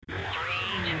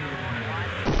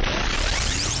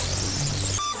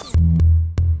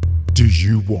Do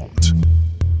you want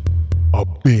a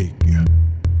big,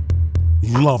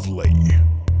 lovely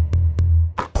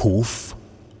poof?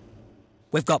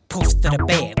 We've got poofs that are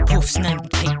bare, poofs named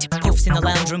Pete, poofs in the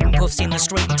lounge room, poofs in the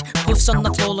street, poofs on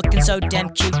the floor looking so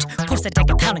damn cute, poofs that take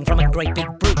a pounding from a great big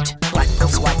brute. Black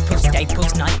poofs, white poofs, day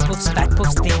poofs, night poofs, fat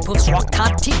poofs, thin poofs, rock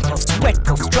hard tea poofs, wet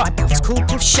poofs, dry poofs, cool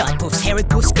poofs, shy poofs, hairy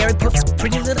poofs, scary poofs,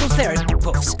 pretty little fairy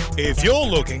poofs. If you're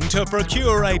looking to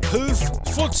procure a poof,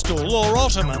 footstool or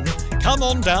ottoman, come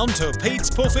on down to Pete's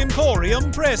Poof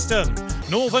Emporium, Preston,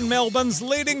 Northern Melbourne's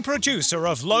leading producer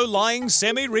of low-lying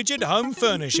semi-rigid home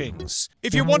furnishings.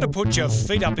 If you want to put your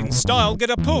feet up in style, get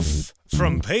a poof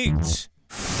from Pete.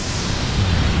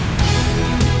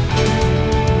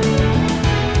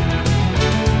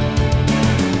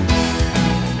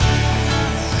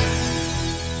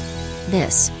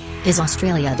 This is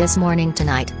Australia This Morning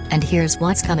Tonight, and here's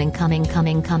what's coming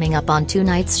up on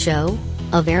tonight's show.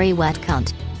 A very wet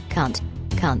country,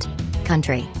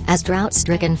 as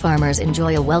drought-stricken farmers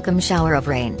enjoy a welcome shower of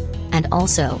rain. And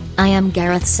also, I am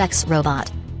Gareth's sex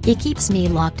robot. He keeps me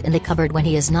locked in the cupboard when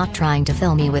he is not trying to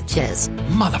fill me with jizz.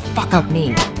 Motherfucker! Help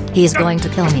me. He's going to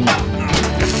kill me.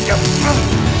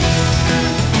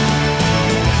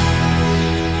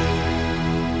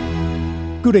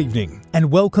 Good evening,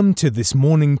 and welcome to This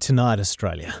Morning Tonight,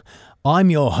 Australia.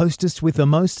 I'm your hostess with the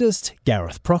mostest,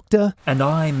 Gareth Proctor. And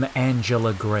I'm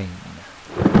Angela Green.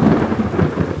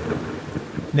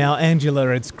 Now, Angela,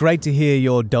 it's great to hear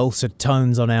your dulcet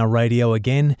tones on our radio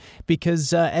again,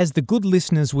 because as the good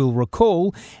listeners will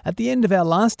recall, at the end of our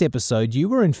last episode, you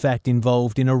were in fact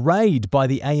involved in a raid by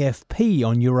the AFP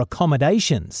on your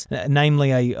accommodations,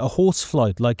 namely a horse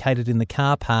float located in the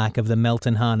car park of the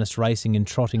Melton Harness Racing and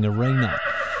Trotting Arena.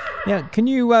 Now, can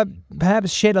you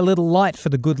perhaps shed a little light for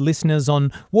the good listeners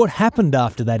on what happened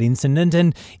after that incident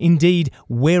and, indeed,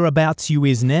 whereabouts you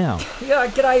is now? Yeah,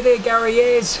 g'day there, Gary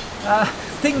Ayres.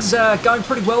 Things are going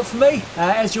pretty well for me.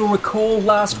 As you'll recall,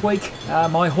 last week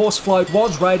my horse float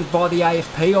was raided by the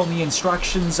AFP on the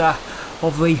instructions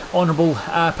of the Honourable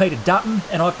Peter Dutton,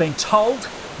 and I've been told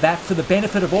that for the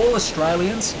benefit of all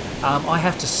Australians, I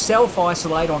have to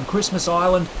self-isolate on Christmas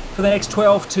Island for the next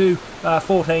 12 to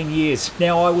 14 years.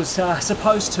 Now, I was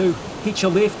supposed to hitch a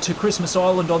lift to Christmas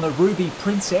Island on the Ruby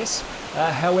Princess.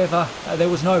 However, there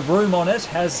was no room on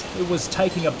it, as it was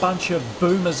taking a bunch of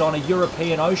boomers on a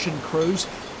European ocean cruise.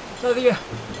 So the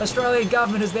Australian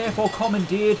government has therefore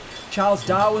commandeered Charles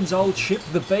Darwin's old ship,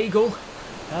 the Beagle,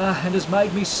 and has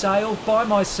made me sail by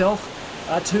myself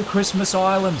to Christmas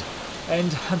Island.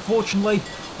 And unfortunately,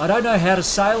 I don't know how to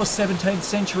sail a 17th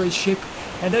century ship,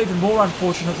 and even more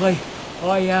unfortunately,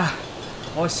 I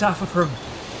suffer from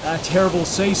terrible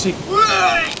seasickness.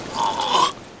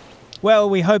 Well,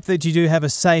 we hope that you do have a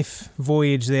safe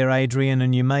voyage there, Adrian,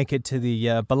 and you make it to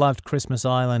the beloved Christmas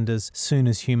Island as soon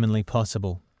as humanly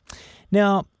possible.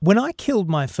 Now, when I killed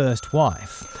my first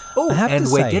wife, I have to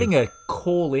say... we're getting a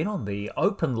call in on the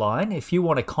open line. If you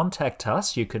want to contact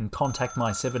us, you can contact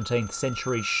my 17th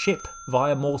century ship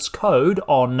via Morse code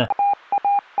on...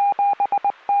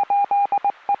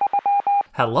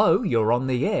 Hello, you're on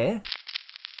the air.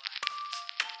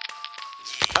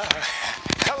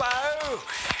 Hello,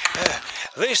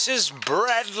 this is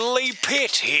Bradley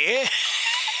Pitt here.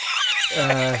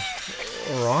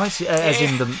 Right, as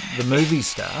in the movie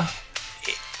star.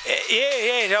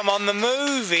 Yeah, I'm on the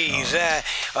movies.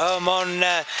 I'm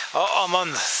on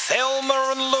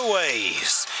Thelma and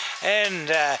Louise and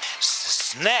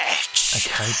Snatch.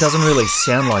 Okay, it doesn't really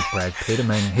sound like Brad Pitt. I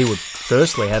mean, he would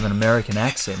firstly have an American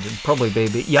accent and probably be a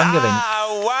bit younger than...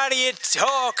 What are you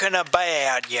talking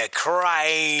about, you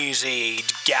crazy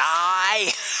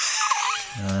guy?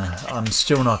 I'm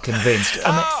still not convinced.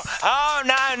 No,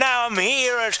 I'm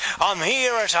here at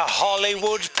a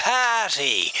Hollywood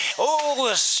party. All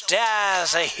the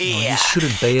stars are here. You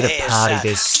shouldn't be at a party.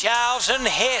 There's Charlton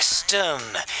Heston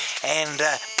and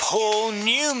Paul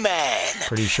Newman.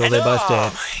 Pretty sure they're both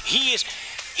dead.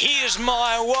 Here's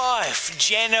my wife,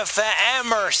 Jennifer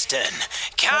Amerston.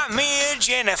 Come here,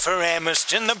 Jennifer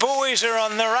Amerston. The boys are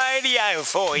on the radio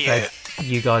for you.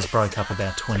 You guys broke up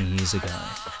about 20 years ago.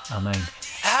 I mean...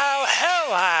 Oh,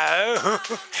 hello.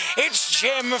 It's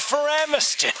Jennifer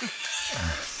Amerston.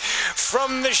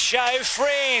 From the show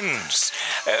Friends,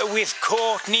 with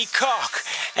Courtney Cock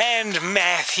and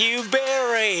Matthew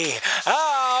Berry.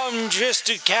 I'm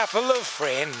just a couple of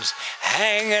friends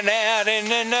hanging out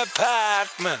in an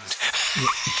apartment.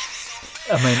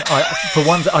 I mean, for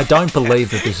one, I don't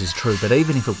believe that this is true, but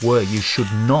even if it were, you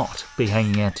should not be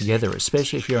hanging out together,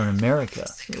 especially if you're in America.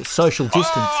 Social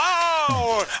distance.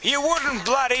 Oh, you wouldn't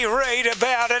bloody read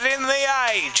about it in The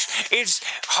Age. It's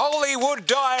Hollywood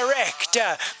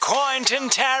director Quentin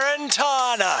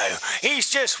Tarantino. He's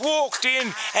just walked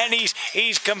in and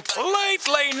he's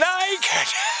completely naked.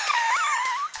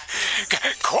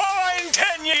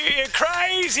 Quentin, you're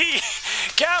crazy.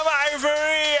 Come over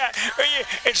here.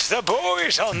 It's the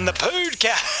boys on the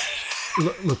podcast.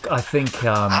 Look, I think,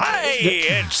 Hey,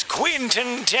 it's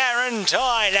Quentin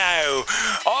Tarantino.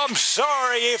 I'm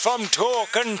sorry if I'm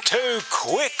talking too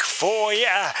quick for you.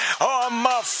 I'm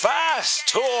a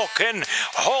fast-talking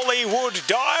Hollywood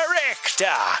director.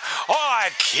 I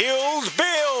killed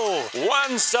Bill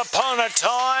once upon a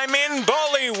time in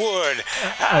Bollywood.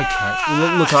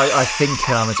 okay. Look, I think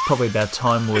it's probably about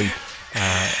time we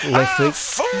left I it.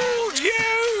 fooled you.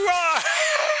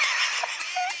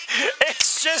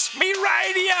 It's just me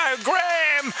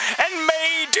radiogram and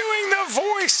me doing the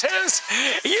voices.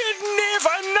 You'd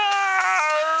never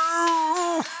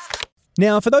know.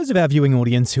 Now, for those of our viewing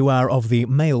audience who are of the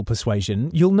male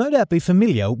persuasion, you'll no doubt be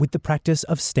familiar with the practice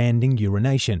of standing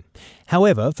urination.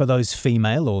 However, for those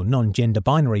female or non-gender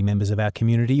binary members of our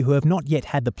community who have not yet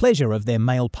had the pleasure of their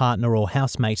male partner or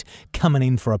housemate coming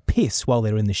in for a piss while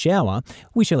they're in the shower,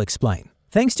 we shall explain.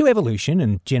 Thanks to evolution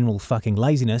and general fucking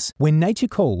laziness, when nature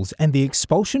calls and the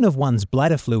expulsion of one's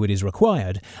bladder fluid is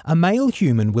required, a male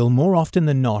human will more often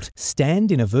than not stand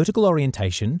in a vertical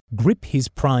orientation, grip his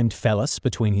primed phallus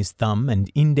between his thumb and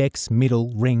index,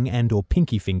 middle, ring and or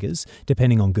pinky fingers,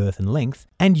 depending on girth and length,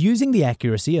 and using the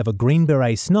accuracy of a Green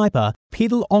Beret sniper,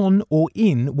 piddle on or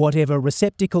in whatever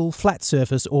receptacle, flat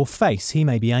surface or face he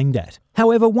may be aimed at.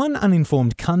 However, one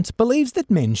uninformed cunt believes that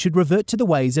men should revert to the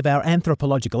ways of our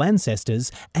anthropological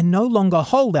ancestors and no longer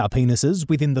hold our penises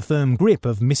within the firm grip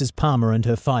of Mrs. Palmer and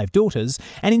her 5 daughters,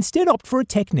 and instead opt for a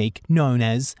technique known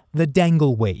as the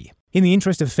dangle wee. In the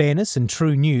interest of fairness and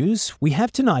true news, we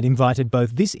have tonight invited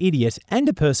both this idiot and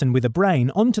a person with a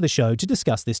brain onto the show to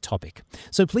discuss this topic.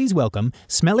 So please welcome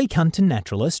smelly cunt and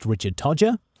naturalist Richard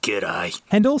Todger. G'day.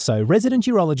 And also resident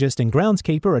urologist and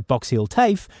groundskeeper at Box Hill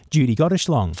TAFE, Judy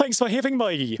Gotteshlong. Thanks for having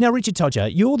me. Now, Richard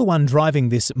Todger, you're the one driving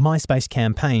this MySpace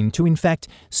campaign to, in fact,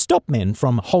 stop men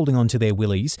from holding on to their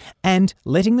willies and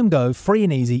letting them go free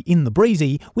and easy in the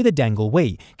breezy with a dangle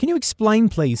wee. Can you explain,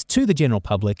 please, to the general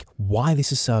public why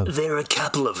this is so? There are a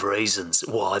couple of reasons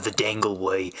why the dangle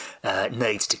wee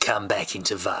needs to come back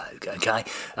into vogue, okay?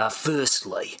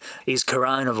 Firstly is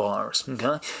coronavirus,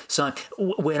 okay? So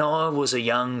when I was a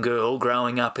young girl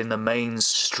growing up in the mean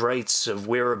streets of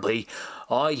Werribee,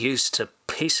 I used to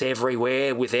piss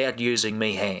everywhere without using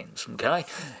me hands, okay?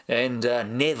 And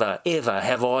never, ever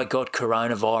have I got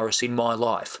coronavirus in my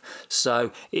life.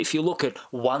 So if you look at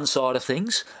one side of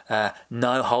things,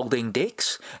 no holding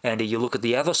dicks, and you look at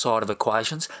the other side of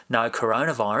equations, no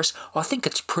coronavirus, I think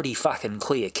it's pretty fucking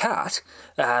clear cut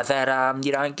that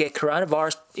you don't get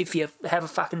coronavirus if you have a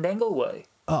fucking dangle wee.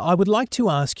 I would like to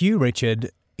ask you,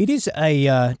 Richard, it is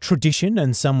a tradition,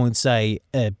 and some would say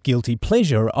a guilty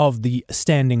pleasure, of the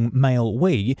standing male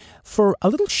wee for a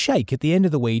little shake at the end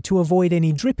of the wee to avoid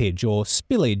any drippage or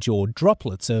spillage or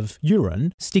droplets of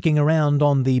urine sticking around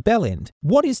on the bell end.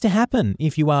 What is to happen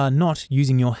if you are not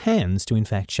using your hands to in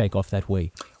fact shake off that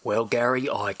wee? Well, Gary,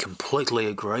 I completely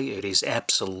agree. It is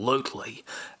absolutely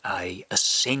a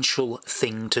essential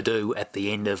thing to do at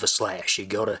the end of a slash. You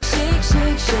gotta shake,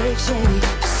 shake, shake, shake,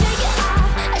 shake it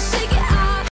off, shake it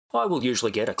off. I will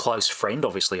usually get a close friend,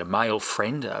 obviously a male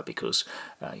friend, because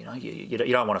you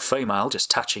don't want a female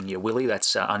just touching your willy.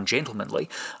 That's ungentlemanly.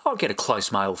 I'll get a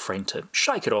close male friend to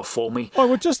shake it off for me. I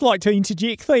would just like to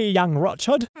interject there, young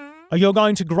Richard. You're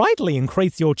going to greatly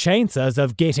increase your chances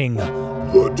of getting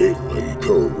The deadly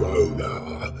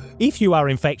corona. if you are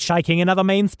in fact shaking another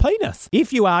man's penis.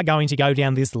 If you are going to go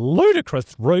down this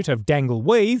ludicrous route of dangle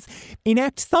wees,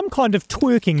 enact some kind of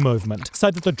twerking movement so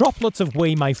that the droplets of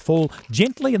wee may fall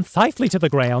gently and safely to the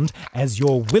ground as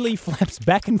your willy flaps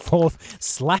back and forth,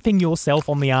 slapping yourself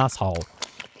on the arsehole.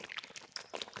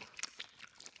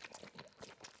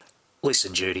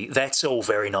 Listen, Judy, that's all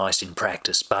very nice in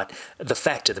practice, but the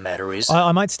fact of the matter is...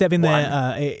 I might step in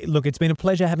there. Look, it's been a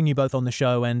pleasure having you both on the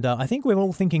show, and I think we're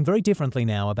all thinking very differently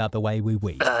now about the way we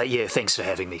wee. Yeah, thanks for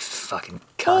having me, fucking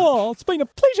cunt. Oh, it's been a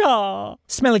pleasure.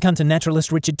 Smelly cunt and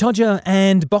naturalist Richard Todger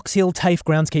and Box Hill TAFE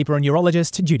groundskeeper and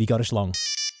urologist Judy Gotteshlong.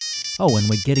 Oh, and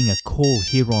we're getting a call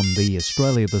here on the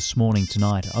Australia This Morning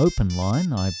Tonight open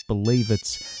line. I believe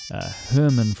it's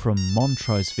Herman from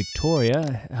Montrose,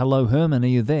 Victoria. Hello, Herman, are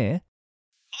you there?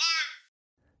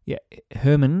 Yeah,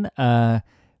 Herman,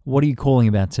 what are you calling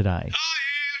about today? Oh, yeah,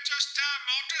 I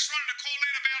just wanted to call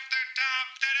in about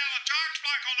that Alan Jones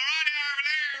bloke on the radio over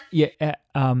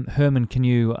there. Yeah, Herman, can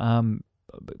you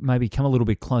maybe come a little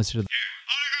bit closer to the... Yeah,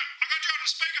 I got you on the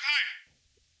speakerphone.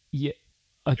 Yeah.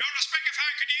 You're on the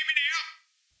speakerphone, can you hear me now?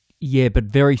 Yeah, but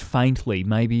very faintly.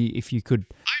 Maybe if you could...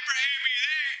 Abraham, are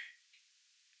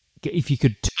you there? If you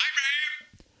could...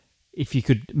 Abraham? If you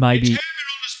could maybe... It's Herman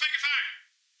on the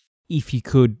speakerphone. If you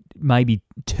could maybe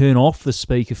turn off the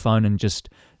speakerphone and just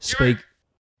speak...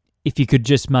 If you could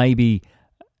just maybe...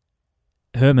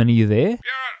 Herman, are you there? Yeah,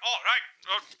 oh, right.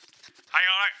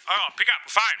 Hang on, pick up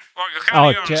the phone. Oh, you can't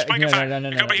hear on the speakerphone. No.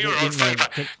 You can't hear on the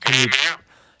speakerphone. Can you hear me now?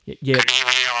 Yeah. Can you hear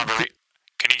me now, Abraham?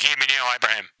 Can you hear me now,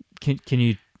 Abraham? Can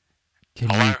you...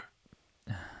 Hello?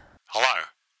 Hello?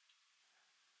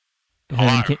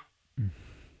 Herman,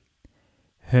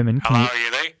 Herman, can Hello, you... are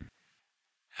you there?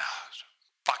 Oh,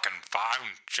 fucking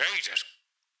phone, Jesus.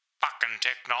 Fucking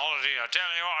technology, I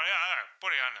tell you what. Yeah,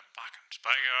 put it on the fucking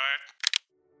speaker.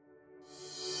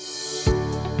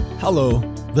 Hello,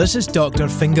 this is Dr.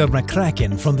 Finger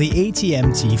McCracken from the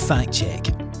ATMT Fact Check.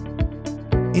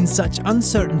 In such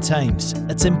uncertain times,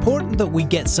 it's important that we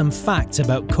get some facts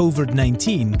about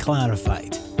COVID-19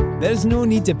 clarified. There's no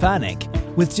need to panic.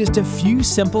 With just a few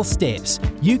simple steps,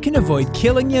 you can avoid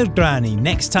killing your granny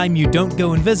next time you don't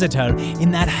go and visit her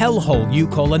in that hellhole you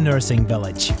call a nursing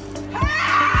village.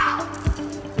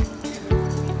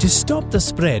 To stop the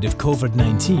spread of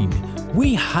COVID-19,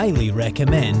 we highly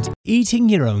recommend eating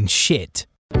your own shit.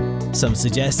 Some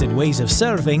suggested ways of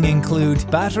serving include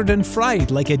battered and fried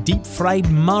like a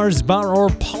deep-fried Mars bar or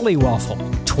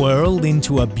polywaffle, twirled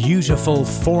into a beautiful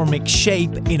formic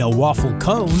shape in a waffle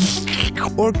cone,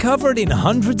 or covered in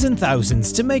hundreds and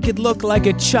thousands to make it look like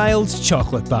a child's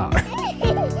chocolate bar.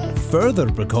 Further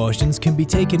precautions can be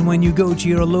taken when you go to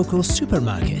your local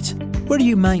supermarket, where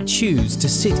you might choose to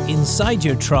sit inside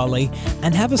your trolley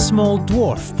and have a small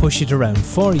dwarf push it around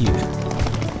for you.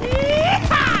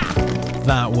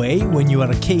 That way, when you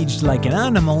are caged like an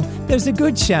animal, there's a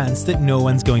good chance that no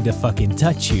one's going to fucking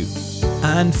touch you.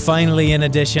 And finally, in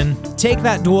addition, take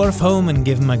that dwarf home and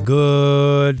give him a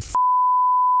good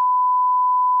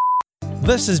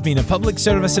This has been a public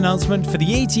service announcement for the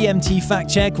ATMT Fact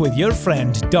Check with your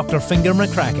friend, Dr. Finger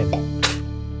McCracken.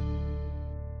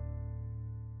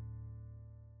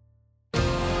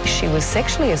 She was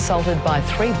sexually assaulted by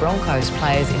 3 Broncos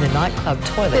players in a nightclub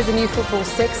toilet. There's a new football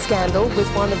sex scandal with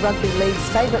one of rugby league's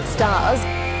favourite stars.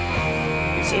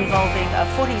 It's involving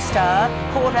a footy star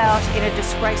caught out in a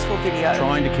disgraceful video.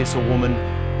 Trying to kiss a woman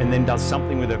and then does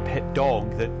something with her pet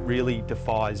dog that really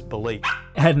defies belief.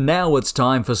 And now it's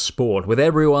time for sport with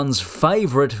everyone's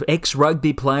favourite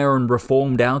ex-rugby player and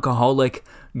reformed alcoholic,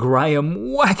 Graham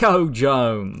Wacko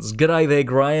Jones. G'day there,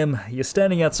 Graham. You're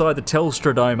standing outside the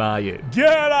Telstra Dome, are you?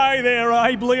 G'day there,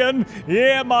 Ablian.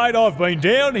 Yeah, mate, I've been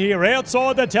down here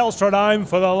outside the Telstra Dome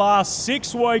for the last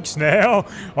 6 weeks now.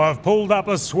 I've pulled up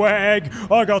a swag,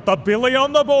 I got the billy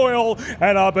on the boil,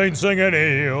 and I've been singing,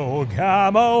 "He'll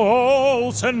come,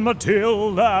 oh, St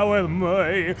Matilda with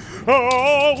me.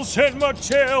 Oh, St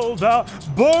Matilda,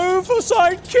 boo for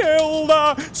St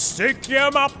Kilda, stick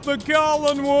him up the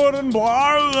Collinwood and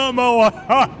blow them away."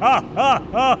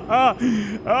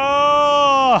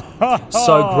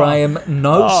 So, Graham,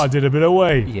 I did a bit of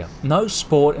wee. Yeah, no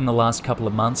sport in the last couple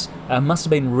of months. Must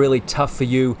have been really tough for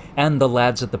you and the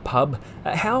lads at the pub.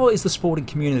 How is the sporting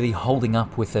community holding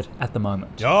up with it at the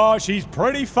moment? Oh, she's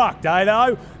pretty fucked,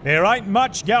 though. There ain't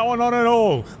much going on at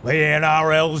all. The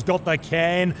NRL's got the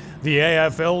can, the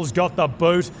AFL's got the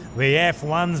boot, the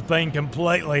F1's been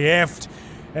completely effed.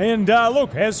 And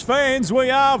look, as fans, we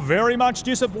are very much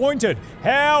disappointed.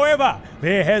 However,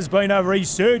 there has been a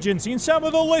resurgence in some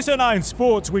of the lesser-known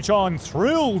sports which I'm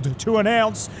thrilled to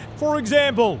announce. For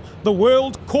example, the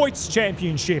World Quoits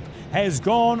Championship has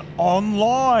gone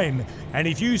online. And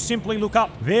if you simply look up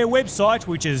their website,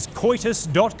 which is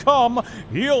coitus.com,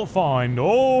 you'll find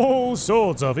all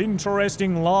sorts of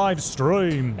interesting live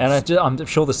streams. And I'm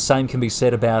sure the same can be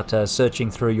said about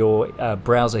searching through your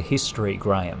browser history,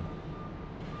 Graham.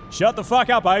 Shut the fuck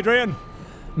up, Adrian.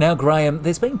 Now, Graham,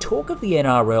 there's been talk of the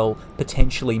NRL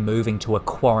potentially moving to a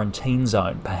quarantine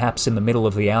zone, perhaps in the middle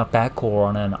of the outback or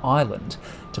on an island,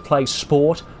 to play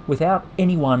sport without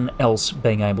anyone else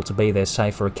being able to be there,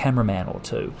 say for a cameraman or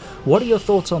two. What are your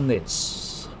thoughts on this?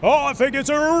 I think it's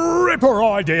a ripper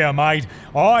idea, mate.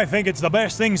 I think it's the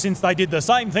best thing since they did the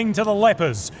same thing to the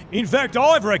lepers. In fact,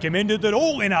 I've recommended that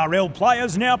all NRL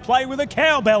players now play with a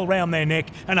cowbell round their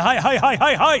neck. And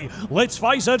hey, let's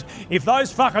face it, if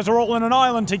those fuckers are all on an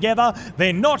island together,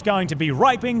 they're not going to be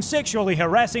raping, sexually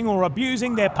harassing or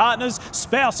abusing their partners,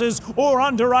 spouses or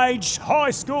underage high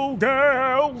school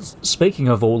girls. Speaking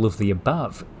of all of the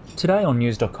above, Today on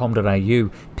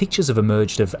news.com.au, pictures have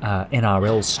emerged of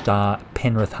NRL star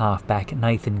Penrith halfback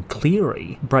Nathan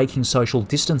Cleary breaking social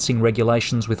distancing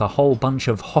regulations with a whole bunch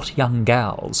of hot young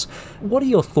gals. What are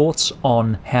your thoughts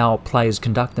on how players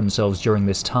conduct themselves during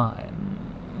this time?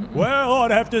 Well,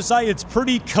 I'd have to say it's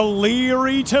pretty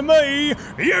Cleary to me.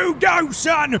 You go,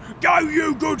 son! Go,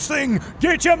 you good thing!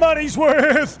 Get your money's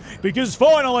worth! Because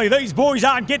finally, these boys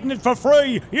aren't getting it for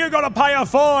free. You gotta pay a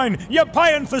fine. You're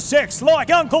paying for sex like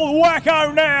Uncle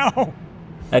Wacko now!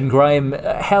 And Graham,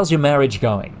 how's your marriage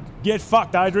going? Get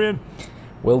fucked, Adrian.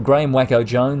 Well, Graham Wacko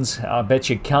Jones, I bet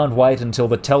you can't wait until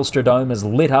the Telstra Dome is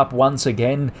lit up once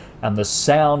again and the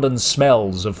sound and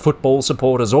smells of football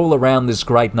supporters all around this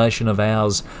great nation of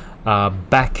ours are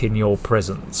back in your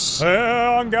presence.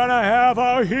 I'm gonna have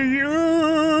a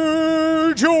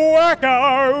huge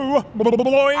wacko!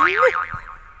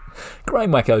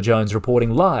 Graham Wacko Jones reporting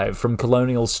live from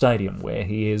Colonial Stadium, where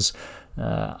he is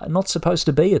not supposed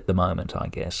to be at the moment, I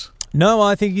guess. No,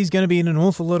 I think he's going to be in an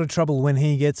awful lot of trouble when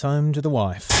he gets home to the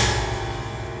wife.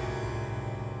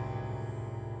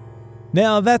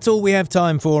 Now, that's all we have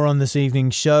time for on this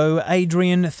evening's show.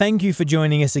 Adrian, thank you for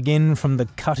joining us again from the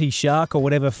Cutty Shark or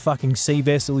whatever fucking sea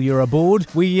vessel you're aboard.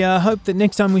 We hope that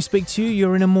next time we speak to you,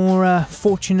 you're in a more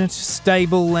fortunate,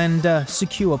 stable and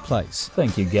secure place.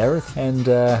 Thank you, Gareth, and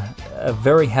a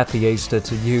very happy Easter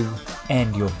to you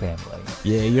and your family.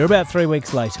 Yeah, you're about 3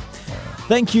 weeks late.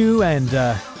 Thank you, and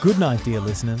good night, dear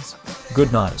listeners.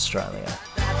 Good night, Australia.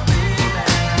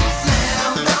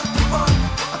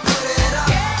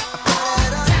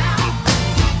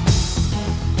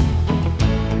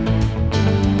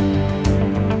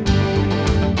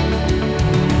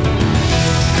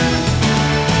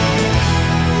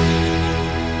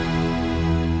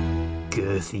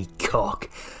 Girthy cock.